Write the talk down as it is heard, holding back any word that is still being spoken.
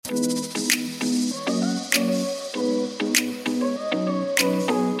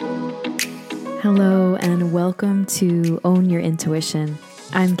Hello and welcome to Own Your Intuition.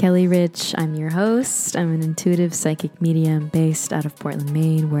 I'm Kelly Rich. I'm your host. I'm an intuitive psychic medium based out of Portland,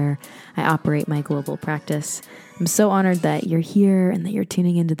 Maine, where I operate my global practice. I'm so honored that you're here and that you're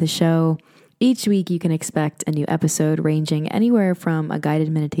tuning into the show. Each week you can expect a new episode ranging anywhere from a guided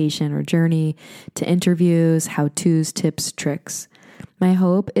meditation or journey to interviews, how-tos, tips, tricks. My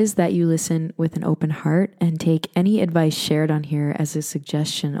hope is that you listen with an open heart and take any advice shared on here as a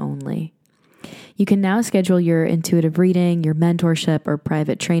suggestion only. You can now schedule your intuitive reading, your mentorship, or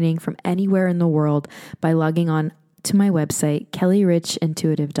private training from anywhere in the world by logging on to my website,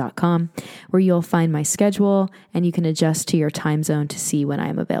 kellyrichintuitive.com, where you'll find my schedule and you can adjust to your time zone to see when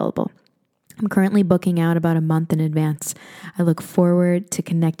I'm available. I'm currently booking out about a month in advance. I look forward to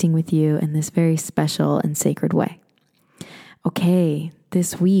connecting with you in this very special and sacred way. Okay,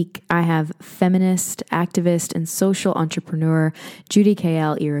 this week I have feminist, activist, and social entrepreneur Judy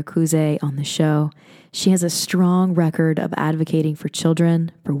Kayal Irakuze on the show. She has a strong record of advocating for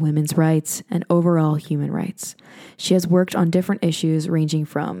children, for women's rights, and overall human rights. She has worked on different issues ranging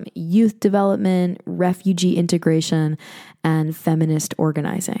from youth development, refugee integration, and feminist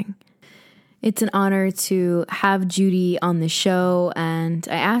organizing. It's an honor to have Judy on the show, and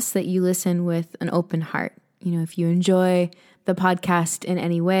I ask that you listen with an open heart. You know, if you enjoy the podcast in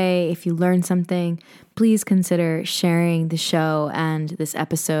any way, if you learn something, please consider sharing the show and this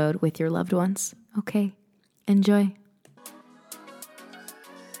episode with your loved ones. Okay, enjoy.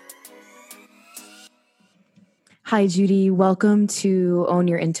 Hi, Judy. Welcome to Own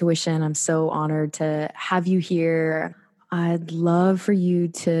Your Intuition. I'm so honored to have you here. I'd love for you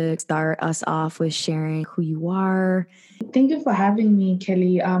to start us off with sharing who you are. Thank you for having me,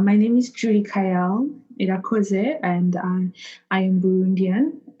 Kelly. My name is Judy Kayal Irakuze, and I am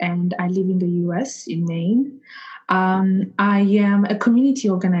Burundian, and I live in the US, in Maine. I am a community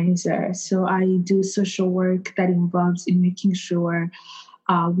organizer, so I do social work that involves in making sure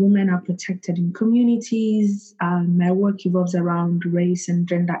women are protected in communities. My work revolves around race and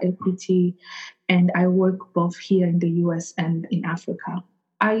gender equity, and I work both here in the US and in Africa.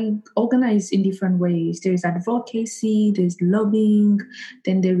 I organize in different ways. There is advocacy, there's lobbying,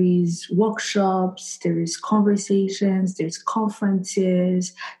 then there is workshops, there is conversations, there's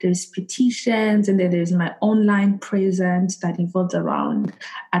conferences, there's petitions, and then there's my online presence that involves around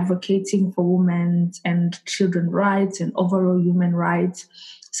advocating for women's and children's rights and overall human rights.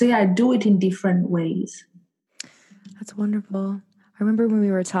 So yeah, I do it in different ways. That's wonderful. I remember when we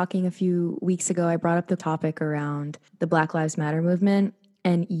were talking a few weeks ago, I brought up the topic around the Black Lives Matter movement.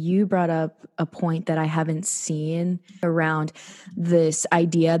 And you brought up a point that I haven't seen around this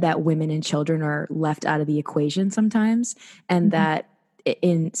idea that women and children are left out of the equation sometimes, and that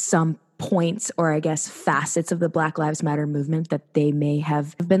in some points, or I guess facets of the Black Lives Matter movement, that they may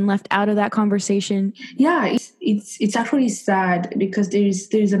have been left out of that conversation. Yeah, it's actually sad because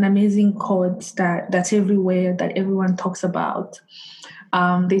there's an amazing quote that's everywhere that everyone talks about.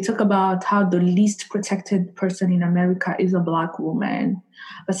 They talk about how the least protected person in America is a Black woman.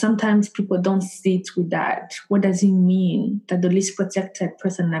 But sometimes people don't sit with that. What does it mean that the least protected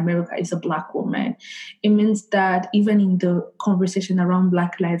person in America is a Black woman? It means that even in the conversation around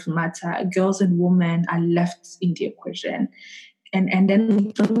Black Lives Matter, girls and women are left in the equation. And then when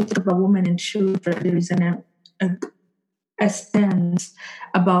we talk about women and children, there is a sense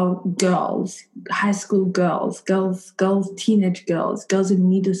about girls, high school girls, teenage girls in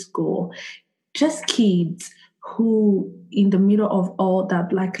middle school, just kids who, in the middle of all that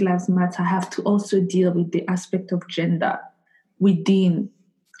Black Lives Matter, have to also deal with the aspect of gender within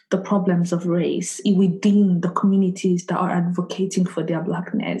the problems of race, within the communities that are advocating for their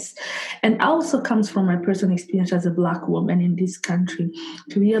Blackness. And also comes from my personal experience as a Black woman in this country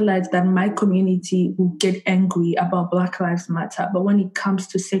to realize that my community will get angry about Black Lives Matter, but when it comes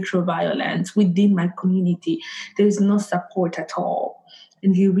to sexual violence within my community, there is no support at all.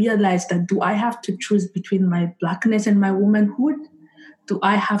 And you realize that, do I have to choose between my Blackness and my womanhood? Do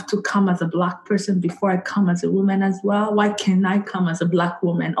I have to come as a Black person before I come as a woman as well? Why can't I come as a Black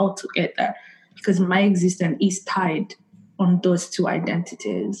woman altogether? Because my existence is tied on those two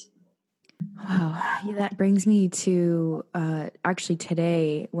identities. Wow. Yeah, that brings me to actually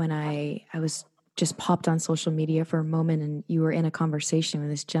today when I was just popped on social media for a moment, and you were in a conversation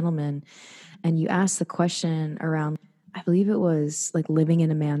with this gentleman, and you asked the question around, I believe it was like living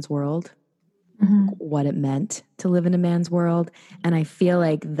in a man's world, what it meant to live in a man's world. And I feel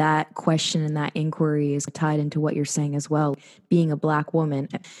like that question and that inquiry is tied into what you're saying as well. Being a Black woman,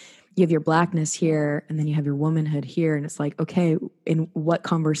 you have your Blackness here, and then you have your womanhood here. And it's like, okay, in what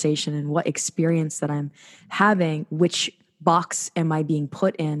conversation and what experience that I'm having, which box am I being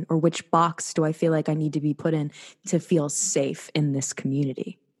put in, or which box do I feel like I need to be put in to feel safe in this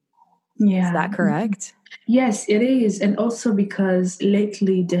community? Yeah. Is that correct? Yes, it is. And also because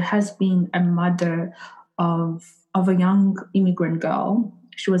lately there has been a murder of a young immigrant girl.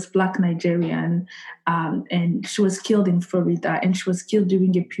 She was Black Nigerian, and she was killed in Florida. And she was killed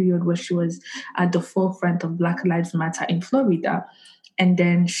during a period where she was at the forefront of Black Lives Matter in Florida. And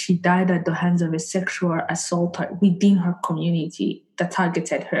then she died at the hands of a sexual assaulter within her community that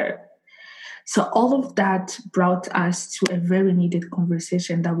targeted her. So all of that brought us to a very needed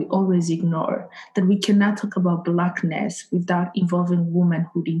conversation that we always ignore, that we cannot talk about Blackness without involving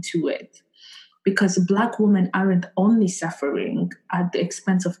womanhood into it. Because Black women aren't only suffering at the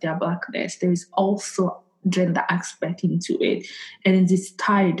expense of their Blackness, there is also gender aspect into it. And it is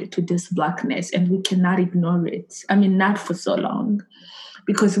tied to this Blackness, and we cannot ignore it. I mean, not for so long.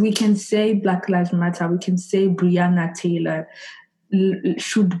 Because we can say Black Lives Matter, we can say Breonna Taylor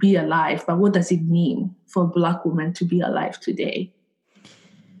should be alive, but what does it mean for Black women to be alive today?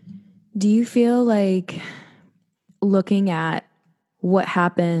 Do you feel like, looking at what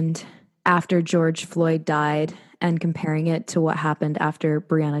happened after George Floyd died and comparing it to what happened after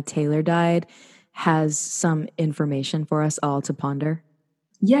Breonna Taylor died, has some information for us all to ponder?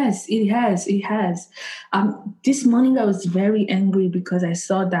 Yes, it has. It has. This morning I was very angry because I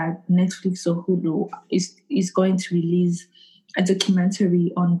saw that Netflix or Hulu is going to release a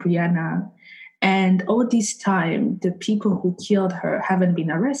documentary on Breonna. And all this time, the people who killed her haven't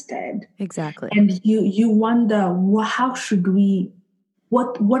been arrested. Exactly. And you wonder, how should we,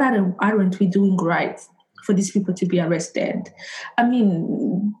 what aren't we doing right for these people to be arrested? I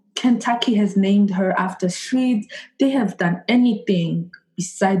mean, Kentucky has named her after streets. They have done anything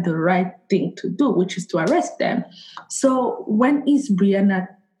beside the right thing to do, which is to arrest them. So when is Breonna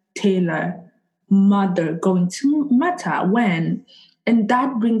Taylor mother going to matter? When? And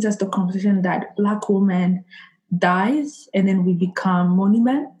that brings us the conversation that Black woman dies, and then we become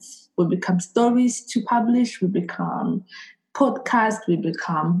monuments, we become stories to publish, we become podcasts, we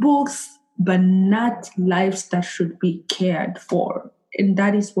become books, but not lives that should be cared for. And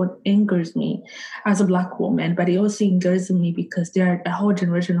that is what angers me as a Black woman. But it also angers me because there are a whole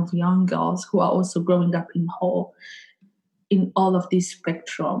generation of young girls who are also growing up in all of this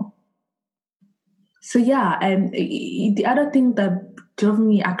spectrum. So yeah, and the other thing that drove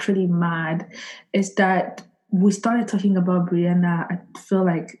me actually mad is that we started talking about Breonna, I feel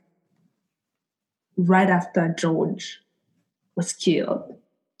like right after George was killed.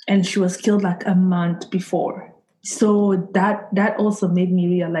 And she was killed like a month before. So that also made me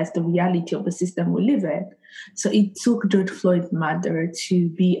realize the reality of the system we live in. So it took George Floyd's mother to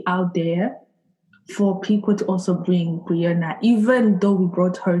be out there for people to also bring Breonna. Even though we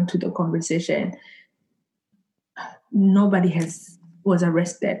brought her into the conversation, nobody was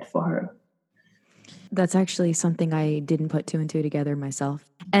arrested for her. That's actually something I didn't put two and two together myself.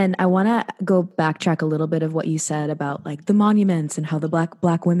 And I want to go backtrack a little bit of what you said about like the monuments and how the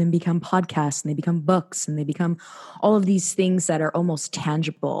black women become podcasts and they become books and they become all of these things that are almost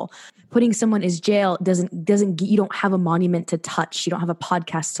tangible. Putting someone in jail doesn't you don't have a monument to touch. You don't have a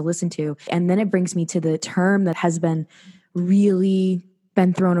podcast to listen to. And then it brings me to the term that has been really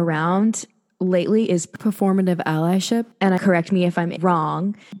been thrown around lately is performative allyship. And correct me if I'm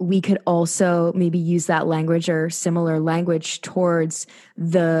wrong, we could also maybe use that language or similar language towards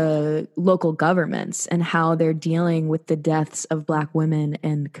the local governments and how they're dealing with the deaths of Black women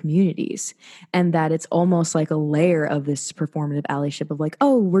and communities. And that it's almost like a layer of this performative allyship of like,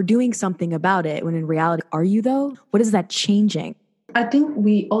 oh, we're doing something about it. When in reality, are you though? What is that changing? I think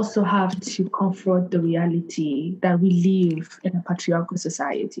we also have to confront the reality that we live in a patriarchal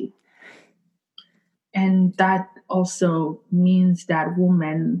society. And that also means that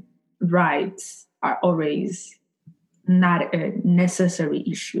women's rights are always not a necessary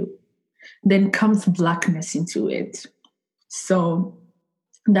issue. Then comes Blackness into it. So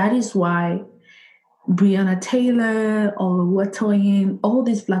that is why Breonna Taylor, or Watoyin, all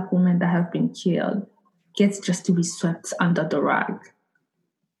these Black women that have been killed gets just to be swept under the rug.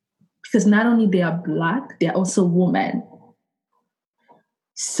 Because not only they are Black, they are also women.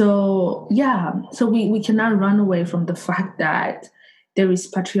 So, yeah, so we cannot run away from the fact that there is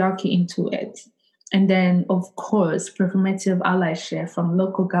patriarchy into it. And then, of course, performative allyship from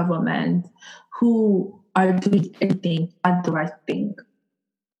local government who are doing anything but the right thing.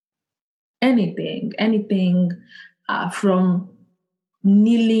 Anything from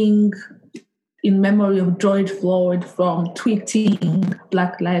kneeling in memory of George Floyd, from tweeting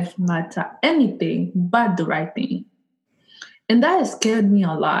Black Lives Matter, anything but the right thing. And that has scared me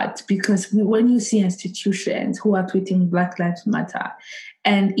a lot because when you see institutions who are tweeting Black Lives Matter,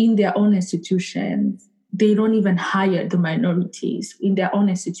 and in their own institutions, they don't even hire the minorities in their own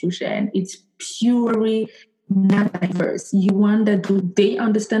institution. It's purely not diverse. You wonder, do they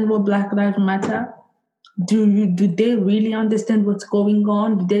understand what Black Lives Matter? Do they really understand what's going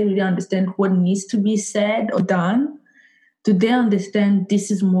on? Do they really understand what needs to be said or done? Do they understand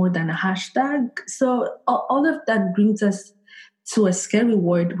this is more than a hashtag? So all of that brings us to a scary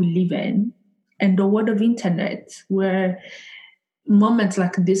world we live in, and the world of internet, where moments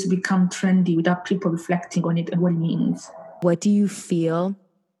like this become trendy without people reflecting on it and what it means. What do you feel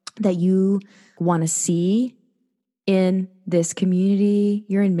that you want to see in this community?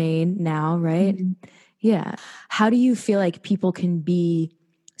 You're in Maine now, right? Mm-hmm. Yeah. How do you feel like people can be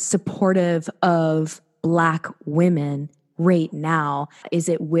supportive of Black women right now? Is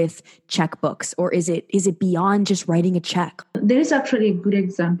it with checkbooks, or is it beyond just writing a check? There is actually a good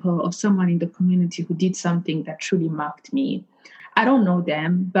example of someone in the community who did something that truly marked me. I don't know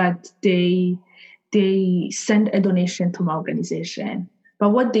them, but they sent a donation to my organization. But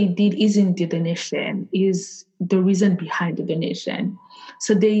what they did isn't the donation, is the reason behind the donation.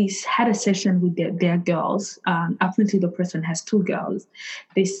 So they had a session with their girls. Apparently the person has 2 girls.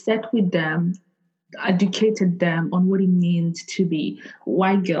 They sat with them, educated them on what it means to be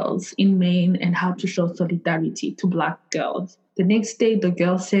white girls in Maine and how to show solidarity to Black girls. The next day, the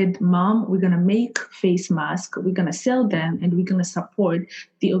girl said, Mom, we're going to make face masks, we're going to sell them, and we're going to support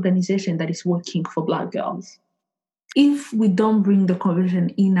the organization that is working for Black girls. If we don't bring the conversation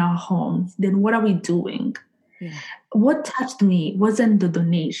in our homes, then what are we doing? Yeah. What touched me wasn't the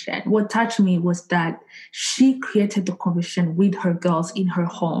donation. What touched me was that she created the conversation with her girls in her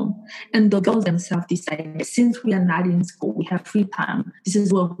home. And the girls themselves decided, since we are not in school, we have free time, this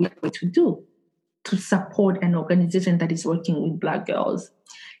is what we are going to do to support an organization that is working with Black girls.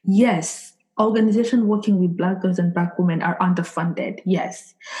 Yes, organizations working with Black girls and Black women are underfunded,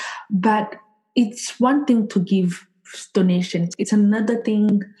 yes. But it's one thing to give donations. It's another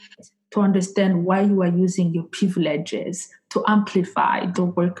thing to understand why you are using your privileges to amplify the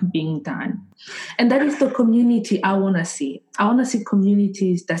work being done. And that is the community I want to see. I want to see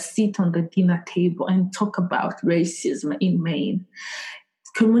communities that sit on the dinner table and talk about racism in Maine.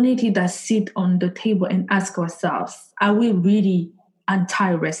 Community that sit on the table and ask ourselves, are we really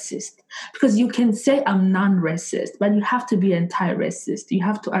anti-racist? Because you can say I'm non-racist, but you have to be anti-racist. You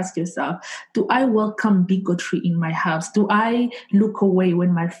have to ask yourself, do I welcome bigotry in my house? Do I look away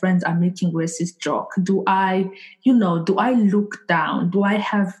when my friends are making racist jokes? Do I look down? Do I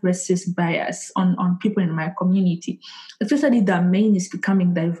have racist bias on people in my community? Especially that Maine is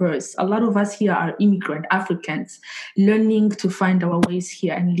becoming diverse. A lot of us here are immigrant Africans learning to find our ways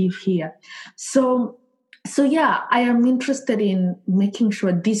here and live here. So yeah, I am interested in making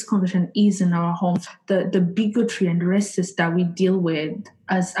sure this conversation is in our homes. The bigotry and racism that we deal with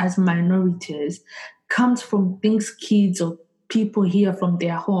as minorities comes from things kids or people hear from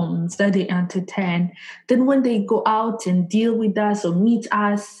their homes that they entertain. Then when they go out and deal with us or meet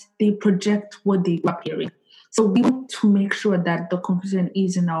us, they project what they grew up hearing. So we want to make sure that the conversation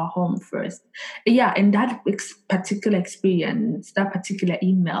is in our home first. Yeah, and that particular experience, that particular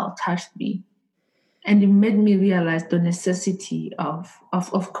email touched me. And it made me realize the necessity of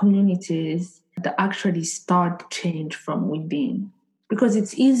communities that actually start change from within. Because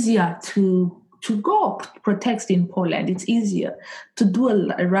it's easier to go protest in Poland. It's easier to do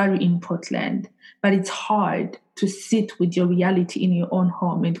a rally in Portland. But it's hard to sit with your reality in your own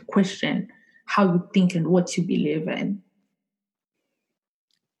home and question how you think and what you believe in.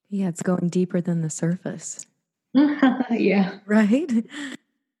 Yeah, it's going deeper than the surface. Yeah. Right?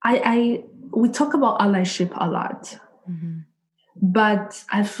 We talk about allyship a lot, but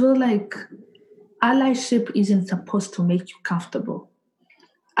I feel like allyship isn't supposed to make you comfortable.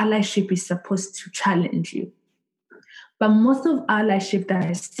 Allyship is supposed to challenge you. But most of allyship that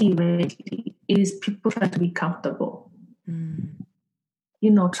I see lately is people trying to be comfortable.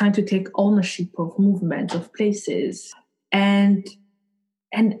 Trying to take ownership of movements, of places. And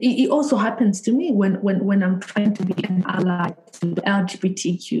it also happens to me when I'm trying to be an ally to the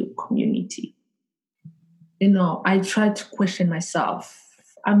LGBTQ community. I try to question myself.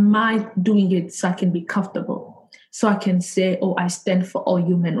 Am I doing it so I can be comfortable? So I can say, I stand for all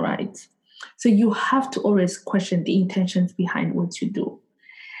human rights. So you have to always question the intentions behind what you do.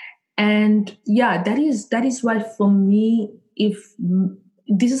 And yeah, that is why for me, if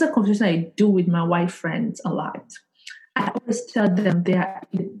this is a conversation I do with my white friends a lot. I always tell them that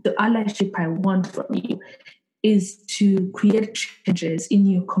the allyship I want from you is to create changes in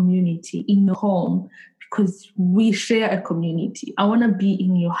your community, in your home, because we share a community. I want to be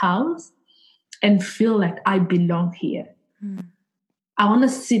in your house and feel like I belong here. I want to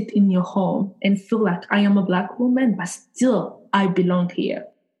sit in your home and feel like I am a Black woman, but still I belong here.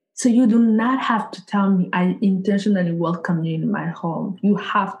 So you do not have to tell me I intentionally welcome you in my home. You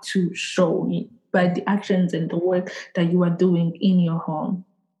have to show me by the actions and the work that you are doing in your home.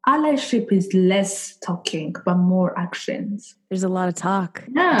 Allyship is less talking, but more actions. There's a lot of talk.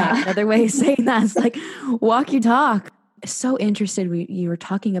 Yeah. Another way of saying that is like walk your talk. So interested. You were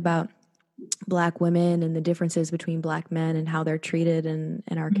talking about Black women and the differences between Black men and how they're treated in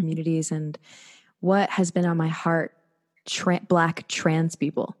our communities. And what has been on my heart, Black trans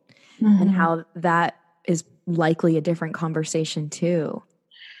people, and how that is likely a different conversation too.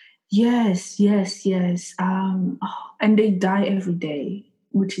 Yes. And they die every day,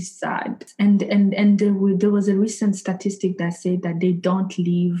 which is sad. And there was a recent statistic that said that they don't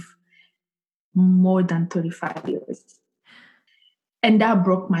live more than 35 years. And that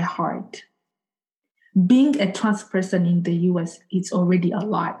broke my heart. Being a trans person in the US, it's already a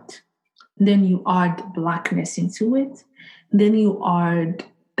lot. Then you add Blackness into it. Then you add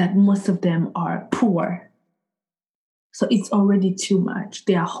that most of them are poor. So it's already too much.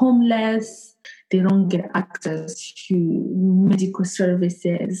 They are homeless. They don't get access to medical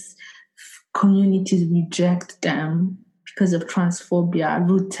services. Communities reject them because of transphobia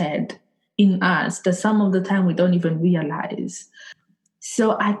rooted in us that some of the time we don't even realize.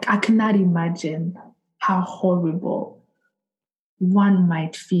 So I cannot imagine how horrible one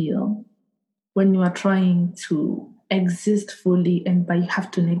might feel when you are trying to exist fully and but you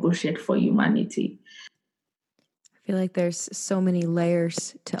have to negotiate for humanity. I feel like there's so many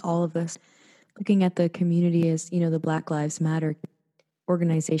layers to all of this. Looking at the community as, the Black Lives Matter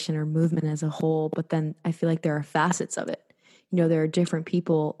organization or movement as a whole, but then I feel like there are facets of it. There are different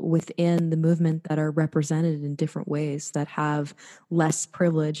people within the movement that are represented in different ways that have less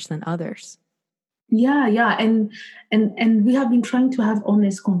privilege than others. Yeah. And we have been trying to have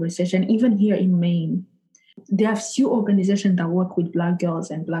honest conversation, even here in Maine. There are few organizations that work with Black girls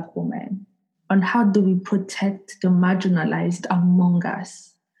and Black women on how do we protect the marginalized among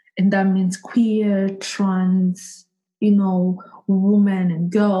us. And that means queer, trans, women and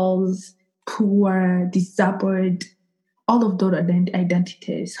girls, poor, disabled, all of those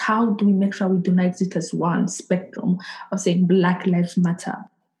identities. How do we make sure we do not exist as one spectrum of saying Black Lives Matter?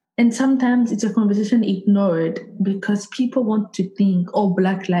 And sometimes it's a conversation ignored because people want to think,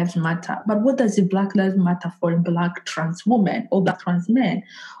 Black Lives Matter. But what does a Black Lives Matter for a Black trans woman or Black trans man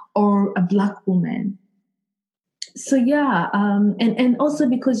or a Black woman? So yeah, and also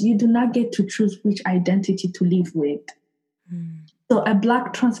because you do not get to choose which identity to live with. So a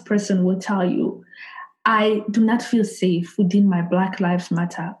Black trans person will tell you, I do not feel safe within my Black Lives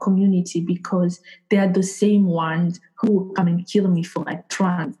Matter community because they are the same ones who will come and kill me for my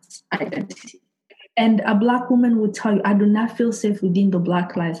trans identity. And a Black woman will tell you, I do not feel safe within the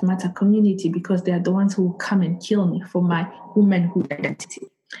Black Lives Matter community because they are the ones who will come and kill me for my womanhood identity.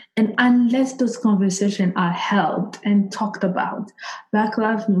 And unless those conversations are held and talked about, Black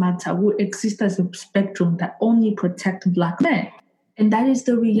Lives Matter will exist as a spectrum that only protects Black men. And that is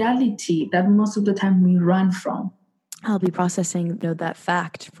the reality that most of the time we run from. I'll be processing that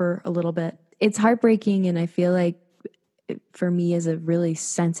fact for a little bit. It's heartbreaking, and I feel like for me as a really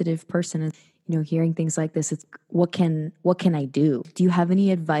sensitive person, hearing things like this, it's what can I do? Do you have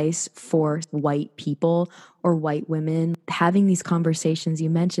any advice for white people or white women having these conversations? You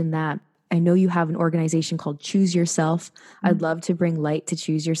mentioned that. I know you have an organization called Choose Yourself. I'd love to bring light to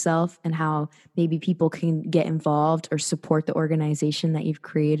Choose Yourself and how maybe people can get involved or support the organization that you've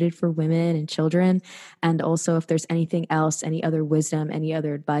created for women and children. And also if there's anything else, any other wisdom, any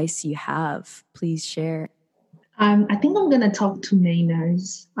other advice you have, please share. I think I'm going to talk to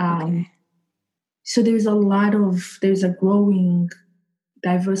Mainers. Okay. So there's a growing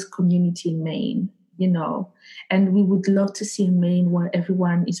diverse community in Maine, and we would love to see a Maine where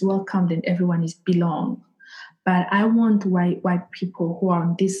everyone is welcomed and everyone is belong. But I want white people who are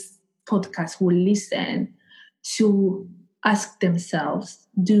on this podcast who listen to ask themselves,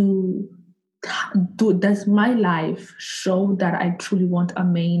 does my life show that I truly want a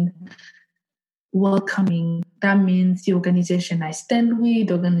Maine welcoming? That means the organization I stand with,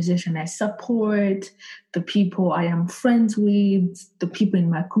 the organization I support, the people I am friends with, the people in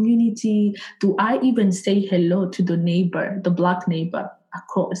my community. Do I even say hello to the neighbor, the Black neighbor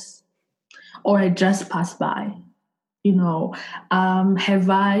across? Or I just pass by? Have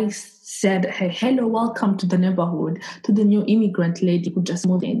I said, hey, hello, welcome to the neighborhood, to the new immigrant lady who just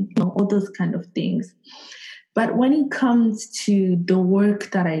moved in, all those kind of things. But when it comes to the work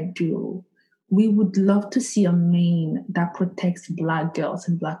that I do, we would love to see a Maine that protects Black girls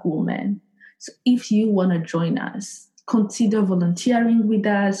and Black women. So if you want to join us, consider volunteering with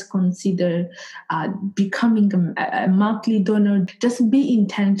us, consider becoming a monthly donor. Just be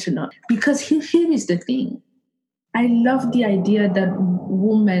intentional, because here is the thing. I love the idea that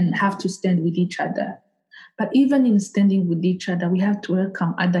women have to stand with each other. But even in standing with each other, we have to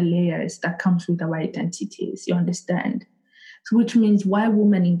welcome other layers that comes with our identities. You understand? So which means why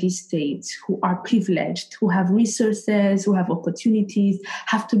women in these states who are privileged, who have resources, who have opportunities,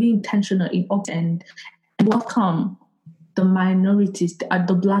 have to be intentional in and welcome the minorities,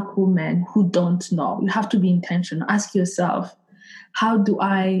 the Black women who don't know. You have to be intentional. Ask yourself, how do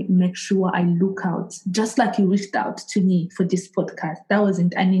I make sure I look out? Just like you reached out to me for this podcast, that was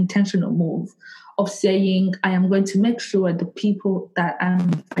an intentional move of saying, I am going to make sure the people that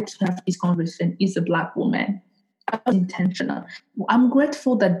I'm going to have this conversation is a Black woman. That was intentional. I'm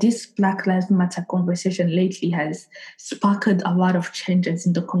grateful that this Black Lives Matter conversation lately has sparked a lot of changes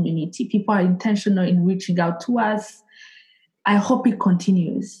in the community. People are intentional in reaching out to us. I hope it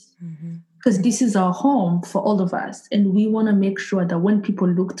continues. Mm-hmm. Because this is our home for all of us. And we want to make sure that when people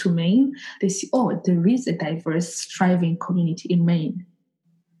look to Maine, they see, oh, there is a diverse, thriving community in Maine.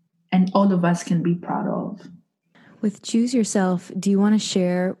 And all of us can be proud of. With Choose Yourself, do you want to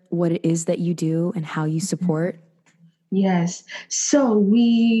share what it is that you do and how you support? Yes. So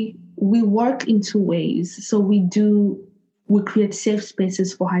we work in two ways. So we create safe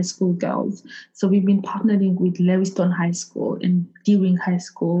spaces for high school girls. So we've been partnering with Lewiston High School and Deering High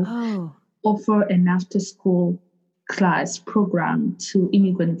School. Offer an after-school class program to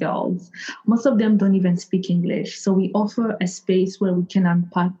immigrant girls. Most of them don't even speak English. So we offer a space where we can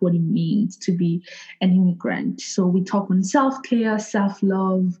unpack what it means to be an immigrant. So we talk on self-care,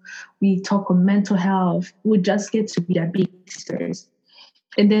 self-love. We talk on mental health. We just get to be their big sisters.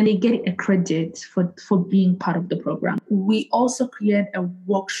 And then they get a credit for being part of the program. We also create a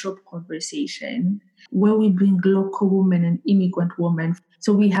workshop conversation where we bring local women and immigrant women.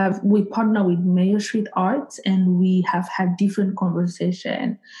 So we partner with Mayo Street Arts, and we have had different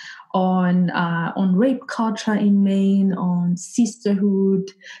conversation on rape culture in Maine, on sisterhood.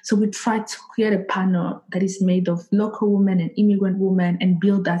 So we try to create a panel that is made of local women and immigrant women and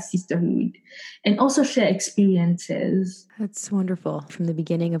build that sisterhood and also share experiences. That's wonderful. From the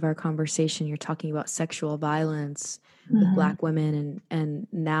beginning of our conversation, you're talking about sexual violence with Black women, and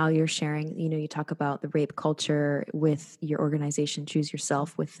now you're sharing, you talk about the rape culture with your organization, Choose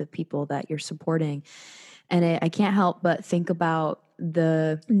Yourself, with the people that you're supporting. And I can't help but think about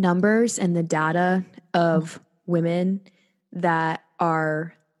the numbers and the data of women that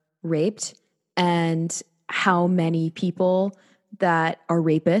are raped and how many people that are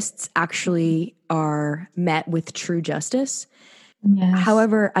rapists actually are met with true justice. Yes.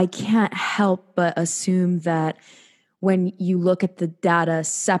 However, I can't help but assume that when you look at the data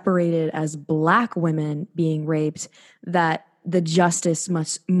separated as Black women being raped, that the justice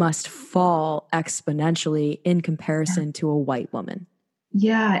must fall exponentially in comparison to a white woman.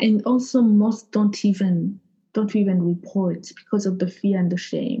 Yeah, and also most don't even report because of the fear and the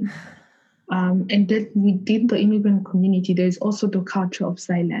shame. And that within the immigrant community, there's also the culture of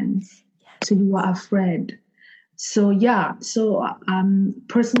silence. Yes. So you are afraid. So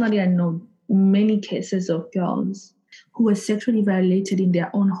personally, I know many cases of girls who were sexually violated in their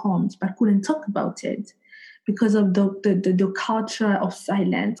own homes but couldn't talk about it because of the culture of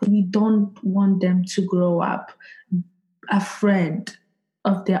silence. We don't want them to grow up afraid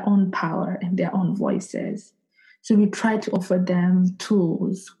of their own power and their own voices. So we try to offer them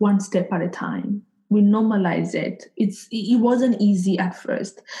tools one step at a time. We normalize it. It wasn't easy at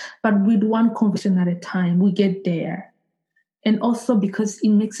first, but with one conversation at a time, we get there. And also because it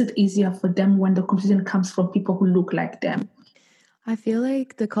makes it easier for them when the conversation comes from people who look like them. I feel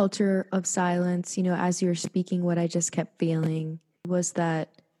like the culture of silence, as you're speaking, what I just kept feeling was that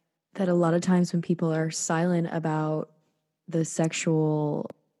a lot of times when people are silent about the sexual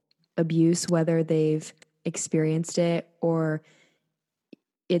abuse, whether they've experienced it or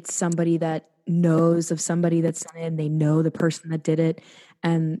it's somebody that knows of somebody that's done it and they know the person that did it,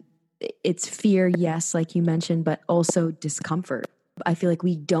 and it's fear, yes, like you mentioned, but also discomfort. I feel like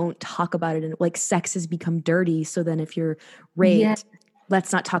we don't talk about it, and like sex has become dirty. So then if you're raped,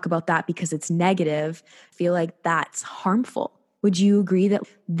 let's not talk about that because it's negative. I feel like that's harmful. Would you agree that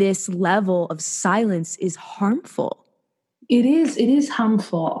this level of silence is harmful? It is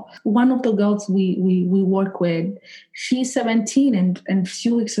harmful. One of the girls we work with, she's 17, and a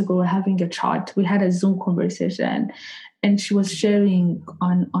few weeks ago we're having a chat. We had a Zoom conversation, and she was sharing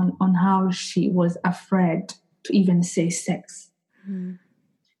on how she was afraid to even say sex.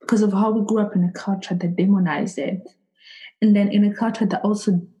 because of how we grew up in a culture that demonized it. And then in a culture that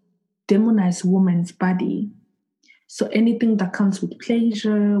also demonized woman's body. So anything that comes with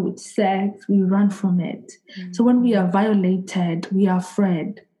pleasure, with sex, we run from it. Mm-hmm. So when we are violated, we are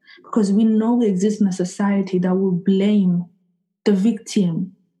afraid because we know we exist in a society that will blame the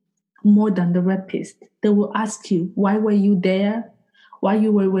victim more than the rapist. They will ask you, why were you there? Why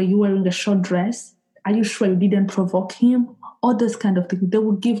were you wearing a short dress? Are you sure you didn't provoke him? All those kind of things. They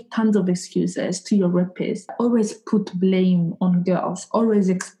will give tons of excuses to your rapist. Always put blame on girls, always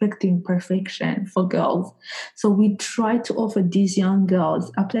expecting perfection for girls. So we try to offer these young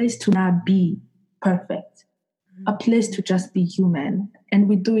girls a place to not be perfect, a place to just be human. And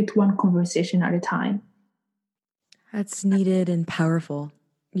we do it one conversation at a time. That's needed and powerful.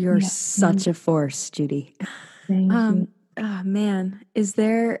 You're such a force, Judy. Thank you. Oh, man, is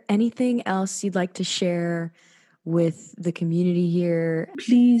there anything else you'd like to share with the community here?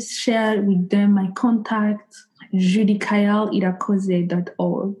 Please share with them my contact,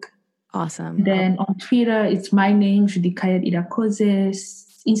 judykayal.irakoze.org. Awesome. Then on Twitter, it's my name,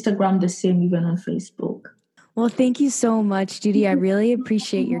 judykayal.irakoze. Instagram, the same, even on Facebook. Well, thank you so much, Judy. I really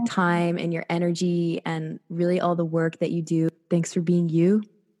appreciate your time and your energy and really all the work that you do. Thanks for being you.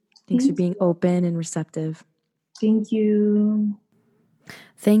 Thanks for being open and receptive. Thank you.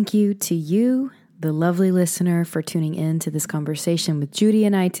 Thank you to you, the lovely listener, for tuning in to this conversation with Judy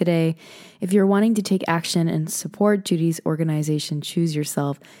and I today. If you're wanting to take action and support Judy's organization, Choose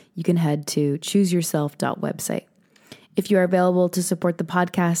Yourself, you can head to chooseyourself.website. If you are available to support the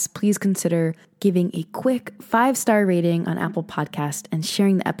podcast, please consider giving a quick 5-star rating on Apple Podcast and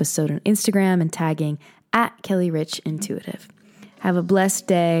sharing the episode on Instagram and tagging @KellyRichIntuitive. Have a blessed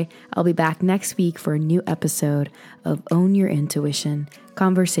day. I'll be back next week for a new episode of Own Your Intuition,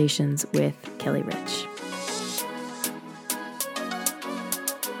 Conversations with Kelly Rich.